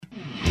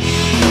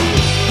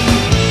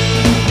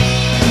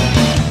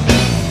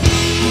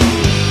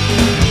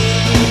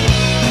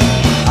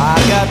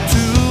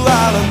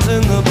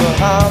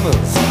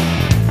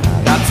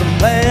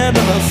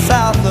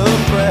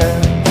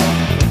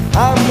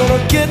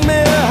me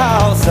a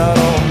house out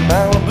on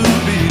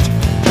Malibu Beach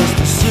just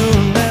as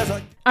soon as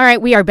I... All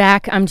right, we are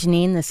back. I'm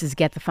Janine. This is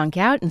Get the Funk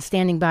Out, and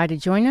standing by to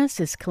join us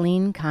is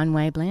Colleen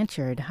Conway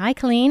Blanchard. Hi,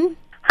 Colleen.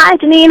 Hi,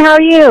 Janine. How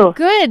are you?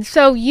 Good.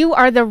 So you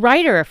are the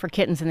writer for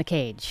Kittens in the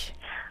Cage.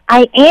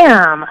 I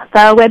am.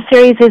 The web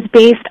series is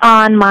based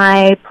on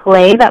my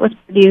play that was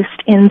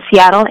produced in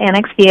Seattle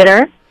Annex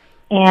Theater,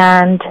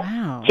 and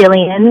Wow.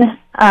 Jillian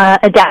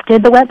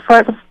adapted the web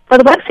for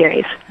the web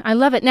series. I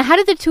love it. Now, how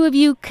did the two of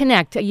you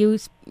connect? You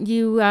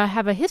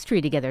have a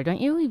history together,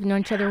 don't you? You've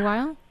known each other a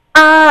while?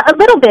 A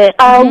little bit.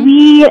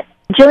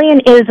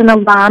 Jillian is an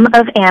alum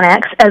of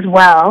Annex as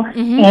well,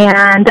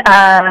 and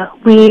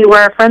we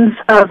were friends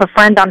of a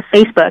friend on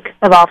Facebook,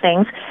 of all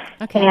things.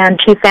 Okay. And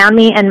she found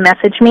me and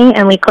messaged me,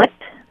 and we clicked.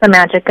 The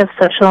magic of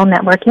social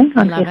networking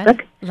on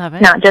Facebook. Love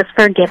it. Not just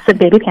for gifts of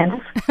baby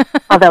pandas,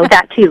 although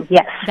that too,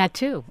 yes. That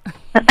too.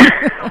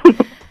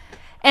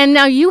 And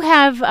now you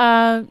have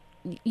an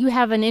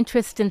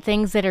interest in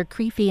things that are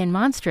creepy and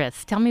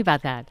monstrous. Tell me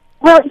about that.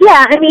 Well,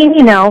 yeah, I mean,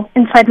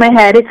 inside my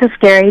head, it's a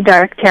scary,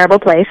 dark, terrible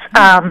place.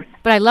 But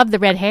I love the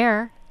red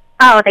hair.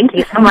 Oh, thank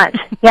you so much.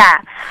 Yeah.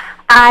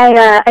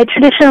 I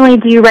traditionally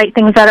do write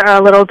things that are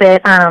a little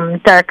bit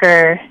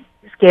very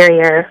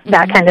scarier,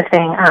 that kind of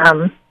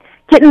thing.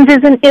 Kittens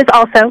is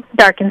also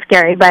dark and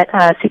scary, but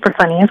super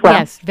funny as well.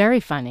 Yes,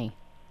 very funny.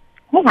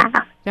 Yeah.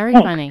 Very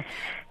Thanks. funny.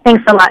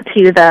 Thanks a lot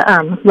to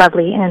the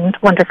lovely and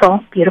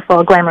wonderful,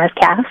 beautiful, glamorous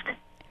cast.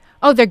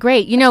 Oh, they're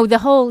great. The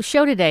whole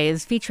show today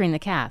is featuring the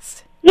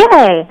cast.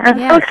 Yay! I'm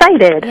so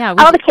excited. Yeah,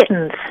 all the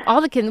kittens. All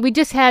the kittens. We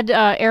just had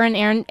Aaron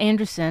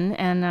Anderson,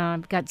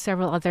 and got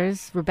several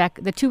others.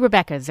 The two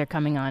Rebeccas are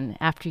coming on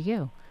after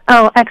you.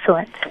 Oh,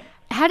 excellent.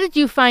 How did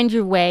you find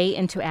your way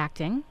into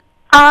acting?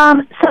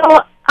 So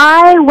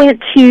I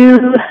went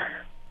to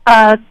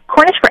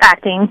Cornish for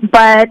acting,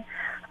 but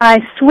I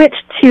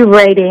switched to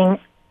writing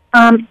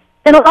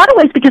in a lot of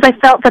ways because I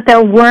felt that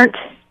there weren't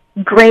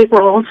great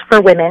roles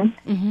for women,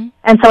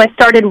 and so I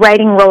started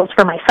writing roles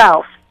for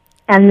myself,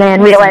 and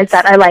then realized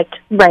that I liked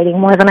writing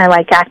more than I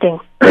liked acting.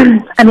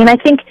 I mean, I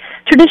think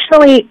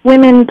traditionally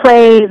women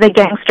play the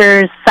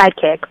gangster's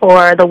sidekick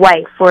or the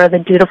wife or the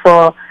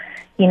dutiful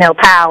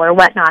pal or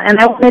whatnot. And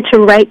I wanted to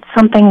write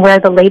something where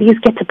the ladies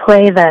get to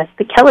play the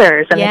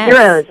killers and the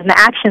heroes and the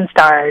action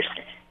stars.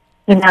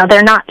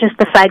 They're not just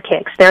the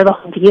sidekicks. They're the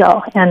whole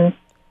deal. And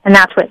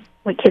that's what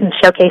Kittens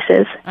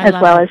showcases, as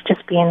well as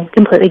just being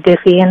completely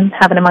goofy and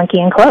having a monkey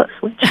in clothes,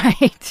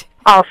 which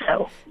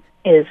also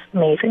is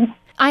amazing.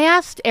 I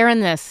asked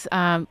Aaron this.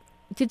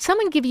 Did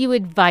someone give you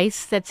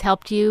advice that's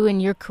helped you in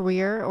your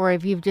career, or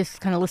have you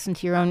just kind of listened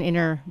to your own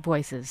inner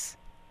voices?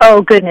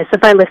 Oh, goodness,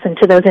 if I listened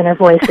to those inner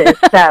voices,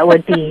 that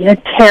would be a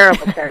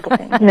terrible, terrible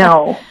thing.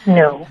 No.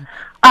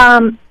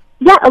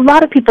 Yeah, a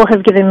lot of people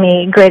have given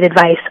me great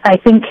advice. I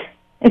think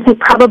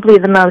probably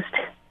the most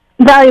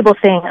valuable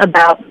thing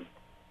about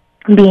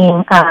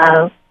being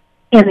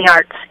in the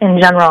arts in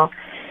general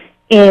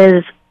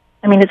is,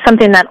 it's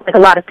something that a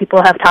lot of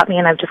people have taught me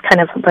and I've just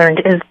kind of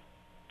learned, is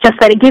just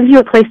that it gives you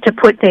a place to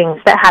put things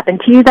that happen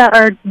to you that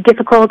are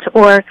difficult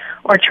or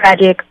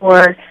tragic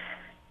or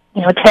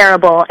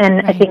terrible.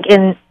 And I think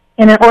in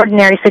an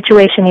ordinary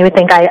situation, you would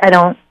think, I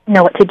don't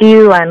know what to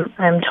do.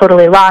 I'm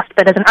totally lost.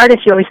 But as an artist,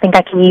 you always think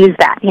I can use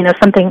that.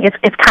 Something,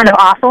 it's kind of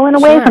awful in a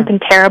way. Something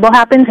terrible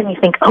happens, and you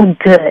think, oh,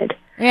 good.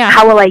 Yeah.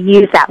 How will I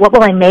use that? What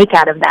will I make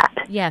out of that?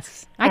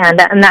 Yes. And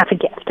that's a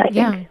gift, I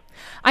think.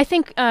 I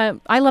think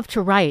I love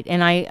to write,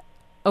 and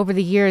over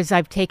the years,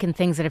 I've taken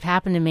things that have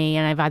happened to me,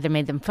 and I've either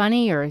made them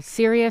funny or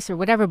serious or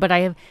whatever, but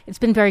it's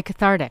been very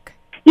cathartic.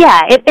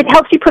 Yeah, it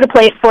helps you put a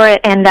place for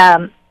it and,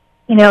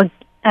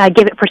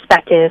 give it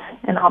perspective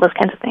and all those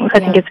kinds of things. I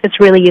think it's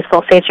really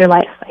useful. Saves your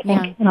life, I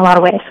think, in a lot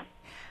of ways.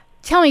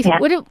 Tell me,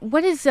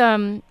 what is,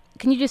 can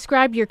you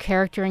describe your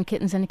character in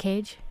Kittens in a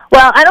Cage?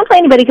 Well, I don't play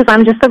anybody because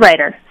I'm just the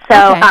writer. So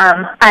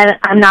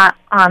I'm not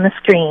on the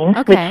screen,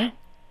 which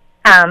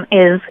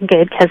is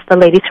good because the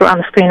ladies who are on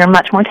the screen are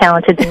much more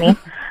talented than me.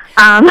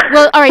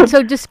 Well, all right,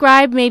 so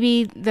describe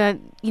maybe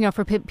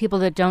for people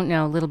that don't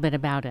know a little bit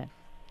about it.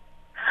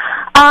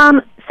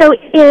 So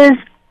it is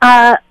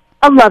a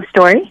love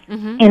story,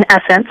 in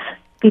essence,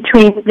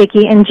 between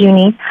Vicky and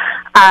Junie,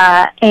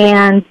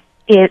 and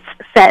it's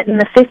set in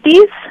the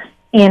 50s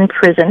in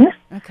prison.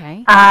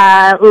 Okay.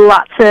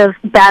 Lots of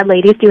bad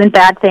ladies doing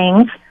bad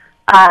things.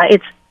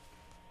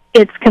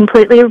 It's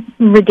completely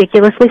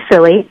ridiculously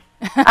silly,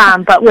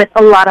 but with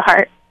a lot of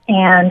heart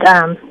and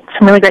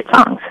some really great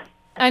songs.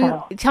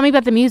 And tell me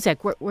about the music.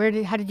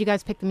 How did you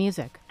guys pick the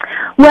music?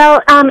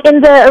 Well,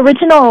 in the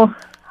original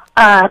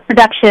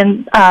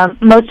production,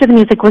 most of the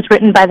music was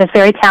written by the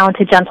very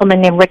talented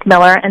gentleman named Rick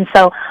Miller, and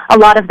so a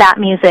lot of that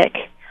music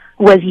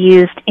was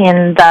used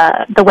in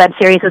the web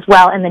series as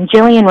well. And then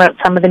Jillian wrote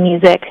some of the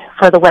music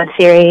for the web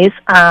series,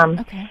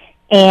 and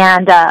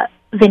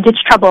Vintage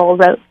Trouble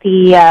wrote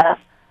the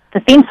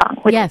theme song,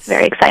 which is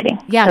very exciting.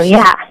 Yeah,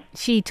 so,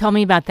 she told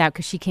me about that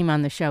because she came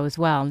on the show as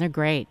well, and they're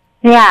great.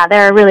 Yeah,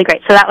 they're really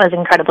great. So that was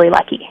incredibly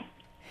lucky.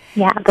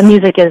 Yeah, the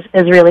music is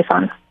really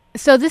fun.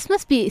 So this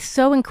must be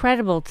so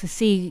incredible to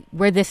see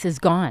where this has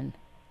gone.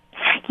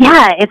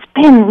 Yeah, it's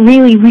been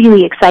really,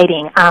 really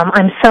exciting.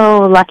 I'm so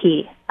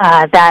lucky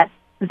that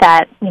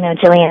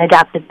Jillian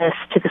adapted this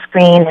to the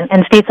screen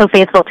and stayed so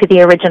faithful to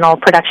the original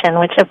production,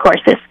 which of course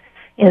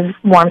is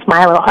warms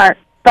my little heart.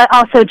 But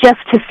also just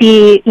to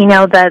see,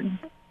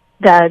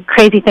 the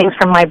crazy things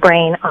from my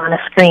brain on a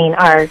screen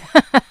are,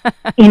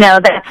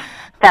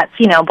 that's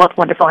both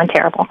wonderful and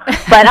terrible.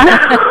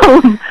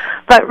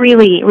 But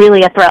really,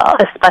 really a thrill,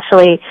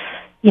 especially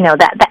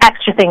the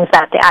extra things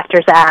that the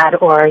actors add,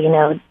 or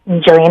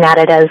Jillian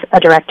added as a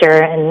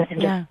director, and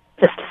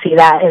just to see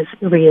that is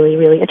really,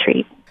 really a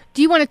treat.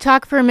 Do you want to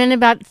talk for a minute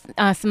about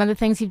some other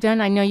things you've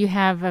done? I know you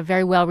have a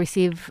very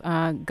well-received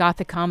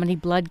Gothic comedy,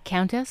 Blood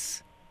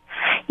Countess.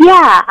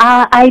 Yeah,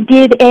 I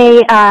did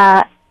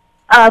a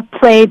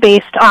play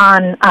based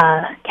on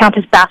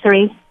Countess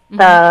Bathory,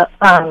 the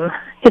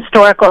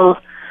historical,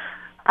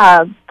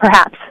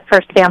 perhaps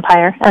first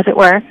vampire, as it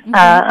were,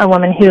 a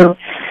woman who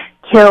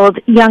killed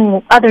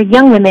other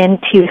young women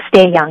to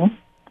stay young.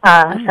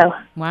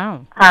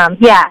 Wow.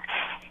 Yeah.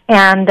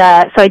 And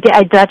so I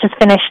just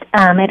finished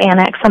at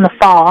Annex in the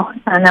fall,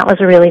 and that was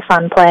a really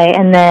fun play.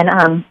 And then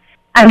I'm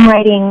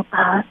writing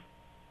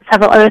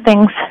several other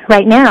things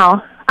right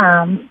now.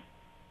 I'm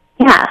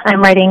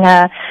writing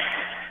a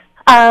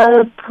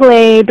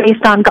play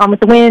based on Gone with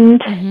the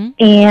Wind,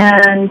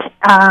 and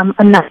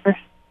another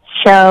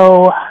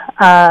show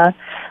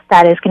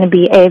that is going to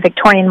be a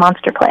Victorian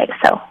monster play.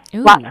 So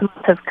lots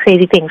of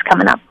crazy things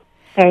coming up.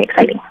 Very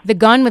exciting. The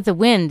Gone with the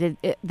Wind,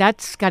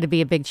 that's got to be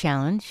a big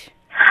challenge.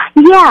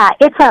 Yeah,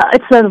 it's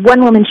a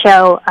one-woman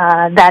show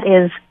that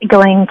is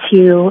going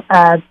to,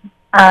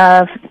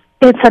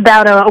 it's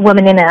about a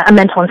woman in a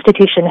mental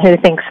institution who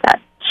thinks that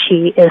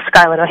she is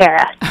Scarlett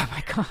O'Hara. Oh,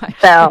 my gosh.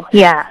 So,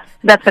 yeah,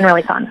 that's been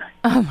really fun.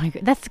 Oh, my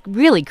God. That's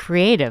really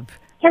creative.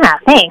 Yeah,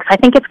 thanks. I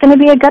think it's going to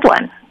be a good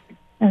one,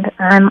 and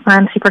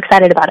I'm super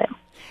excited about it.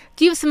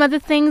 Do you have some other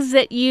things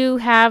that you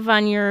have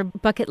on your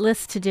bucket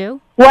list to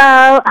do?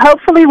 Well,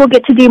 hopefully we'll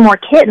get to do more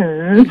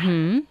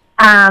kittens.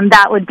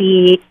 That would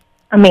be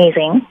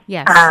amazing.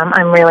 Yes.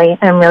 I'm really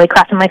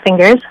crossing my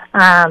fingers,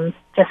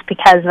 just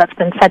because that's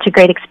been such a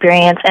great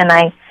experience, and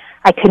I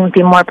couldn't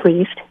be more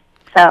pleased.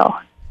 So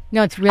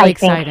no, it's really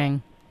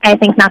exciting. I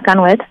think, knock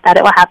on wood, that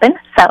it will happen.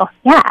 So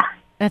yeah,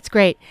 that's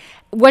great.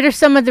 What are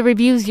some of the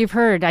reviews you've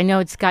heard? I know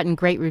it's gotten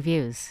great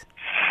reviews.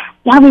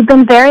 Yeah, we've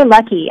been very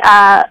lucky.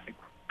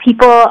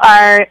 People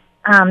are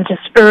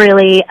just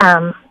really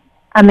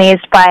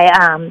amazed by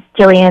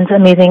Jillian's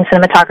amazing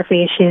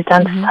cinematography. She's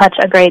done such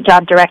a great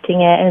job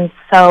directing it, and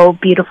so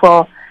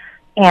beautiful,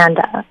 and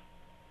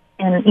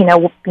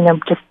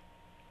just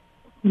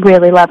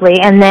really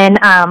lovely. And then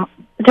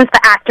just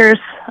the actors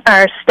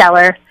are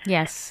stellar.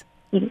 Yes,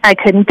 I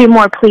couldn't be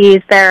more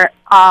pleased. They're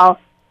all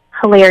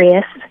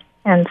hilarious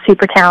and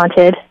super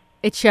talented.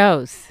 It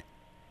shows.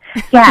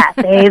 Yeah,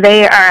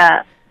 they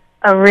are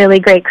a really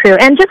great crew,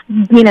 and just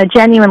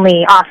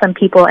genuinely awesome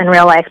people in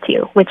real life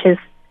too, which is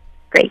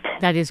great.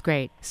 That is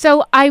great.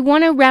 So I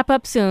want to wrap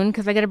up soon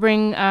because I got to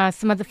bring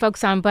some other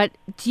folks on. But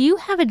do you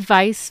have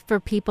advice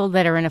for people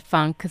that are in a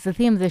funk? Because the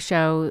theme of the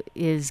show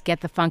is get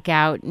the funk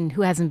out, and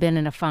who hasn't been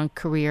in a funk,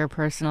 career,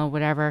 personal,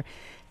 whatever.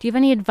 Do you have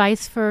any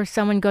advice for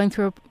someone going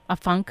through a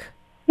funk?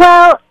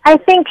 Well, I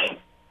think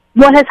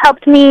what has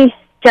helped me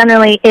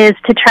generally is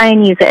to try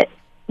and use it,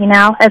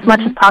 as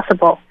much as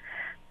possible.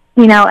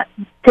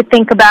 To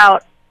think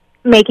about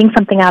making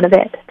something out of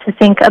it. To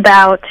think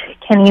about,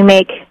 can you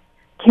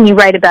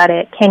write about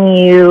it? Can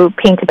you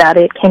paint about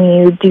it? Can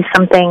you do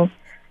something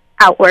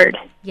outward?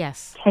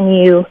 Yes. Can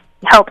you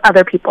help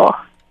other people,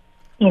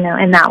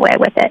 in that way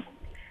with it?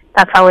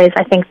 That's always,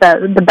 I think,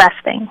 the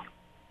best thing.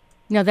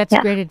 No, that's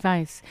great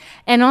advice.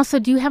 And also,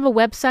 do you have a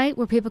website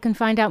where people can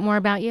find out more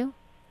about you?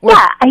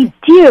 Yeah, I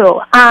do.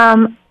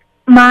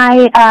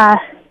 My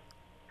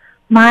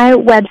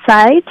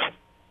website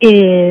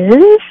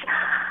is...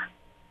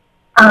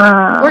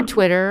 or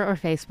Twitter or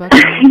Facebook.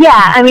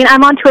 Yeah,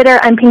 I'm on Twitter.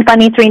 I'm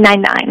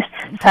PinkBunny399.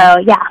 So,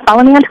 yeah,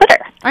 follow me on Twitter.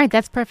 All right,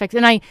 that's perfect.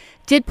 And I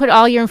did put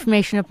all your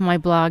information up on my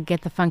blog,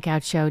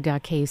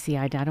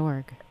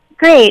 getthefunkoutshow.kuci.org.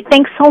 Great.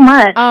 Thanks so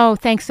much. Oh,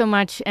 thanks so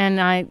much.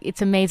 And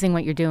it's amazing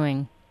what you're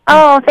doing.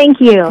 Oh, thank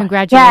you.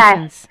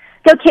 Congratulations. Yeah.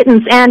 Go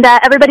Kittens. And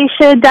everybody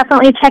should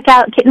definitely check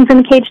out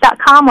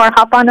kittensinthecage.com or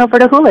hop on over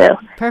to Hulu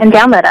and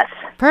download us.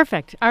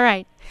 Perfect. All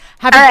right.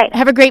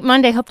 Have a great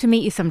Monday. Hope to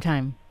meet you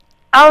sometime.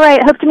 All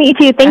right. Hope to meet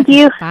you too. Thank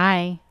you.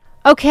 Bye.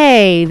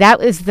 Okay, that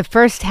was the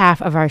first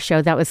half of our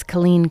show. That was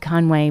Colleen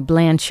Conway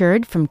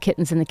Blanchard from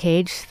Kittens in the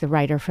Cage, the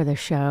writer for the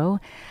show.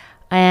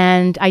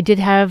 And I did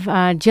have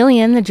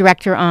Jillian, the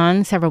director,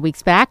 on several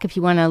weeks back. If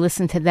you want to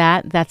listen to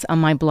that, that's on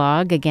my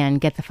blog. Again,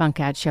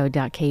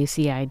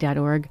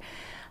 getthefunkoutshow.kuci.org.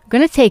 I'm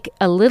going to take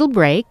a little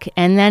break,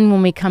 and then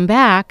when we come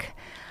back,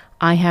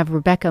 I have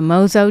Rebecca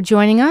Mozo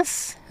joining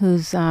us,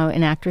 who's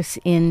an actress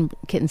in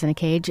Kittens in a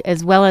Cage,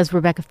 as well as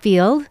Rebecca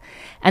Field.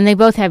 And they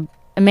both have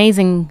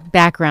amazing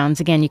backgrounds.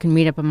 Again, you can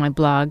read up on my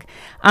blog.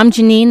 I'm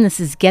Janine.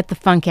 This is Get the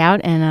Funk Out,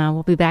 and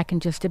we'll be back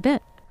in just a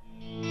bit.